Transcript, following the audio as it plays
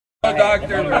no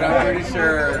doctor, but I'm pretty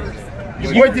sure.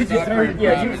 What did you say?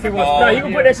 Yeah, you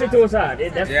can put that shit to the side.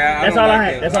 That's all I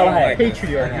had. That's all I had.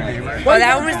 Patriarchy. Well,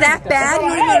 that one was that bad? You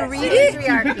didn't even read it?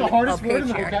 You picked the hardest word in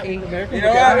the Patriarchy. You know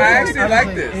what? I actually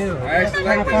like this. Right.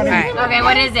 Okay,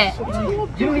 what is it?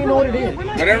 You don't even know what it is.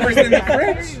 Whatever's in the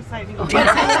fridge.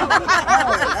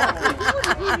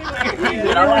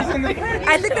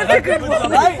 I think that's a good one.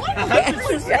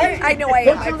 I know I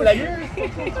am.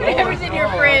 Whatever's in your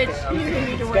fridge.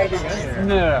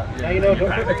 No. You know,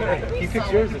 you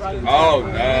fix yours. Oh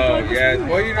no, yeah.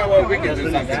 Well, you know what? We can do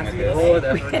something with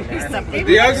this.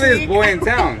 The ugliest boy in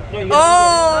town.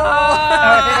 Oh!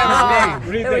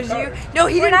 That was you. No,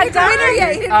 he didn't pick a winner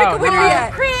yet. He didn't pick a winner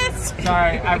yet. Chris!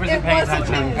 Sorry, I wasn't paying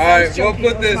attention. Alright, we'll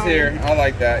put this here. I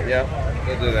like that. Yep,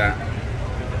 we'll do that.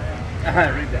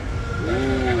 Read that.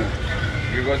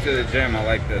 Ooh, you go to the gym. I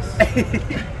like this.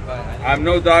 I'm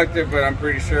no doctor, but I'm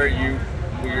pretty sure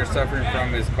what you're suffering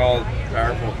from is called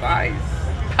powerful thighs.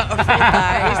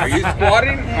 Are you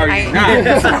squatting? Or are you not?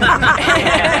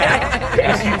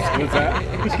 What's that?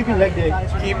 Just keep your leg day.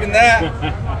 Keeping that.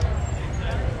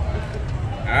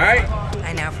 Alright.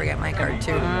 I now forget my card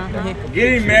too.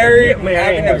 Getting married,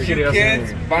 having a few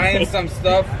kids, buying some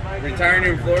stuff, retiring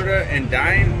in Florida, and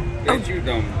dying? Bet you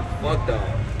dumb. Fucked up.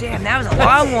 Damn, that was a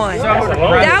long one.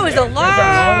 That was a long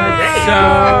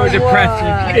So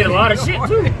depressing. You did a lot of shit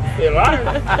too. You did a lot of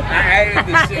I added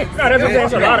this shit. No, that's what I'm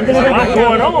saying. There's a lot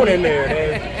going on in there.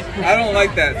 I don't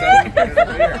like that. So I'm gonna put it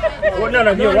over here. Well, no,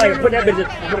 you don't like it. Put that bitch.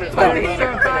 Put it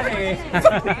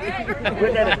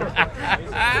Put that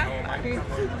in.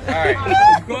 Alright,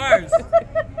 of course.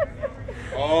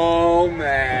 Oh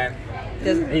man.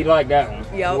 He liked that one.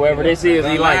 Yep. Whoever this is,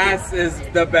 he liked it. The last is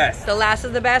the best. The last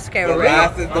is the best. Okay, The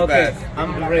last is the best.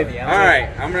 I'm ready.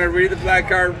 Alright, I'm gonna read the black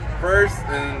card first,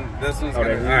 and this one's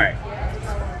gonna. Alright.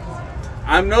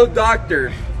 I'm no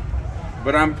doctor,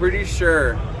 but I'm pretty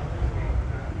sure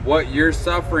what you're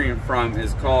suffering from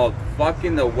is called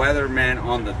fucking the weatherman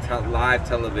on the live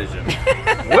television.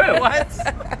 What?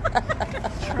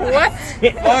 What?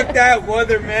 Fuck that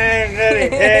weatherman. Let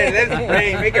it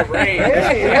rain. Make it rain.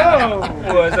 Hey, yo.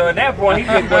 Well, so at that point, he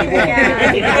did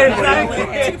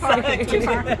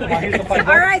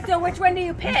Alright, so which one do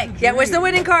you pick? Yeah, what's the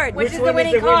winning card? Which is the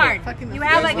winning card? You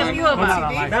have like a few of them.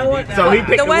 So he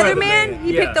picked The weatherman?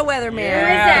 He picked the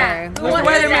weatherman. Who is that? Who's the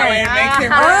weatherman?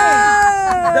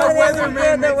 The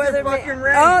weatherman makes it fucking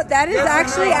rain. Oh, that is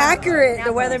actually accurate.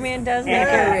 The weatherman does make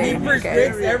it rain. He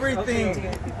predicts everything.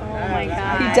 Oh my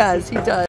god. He does.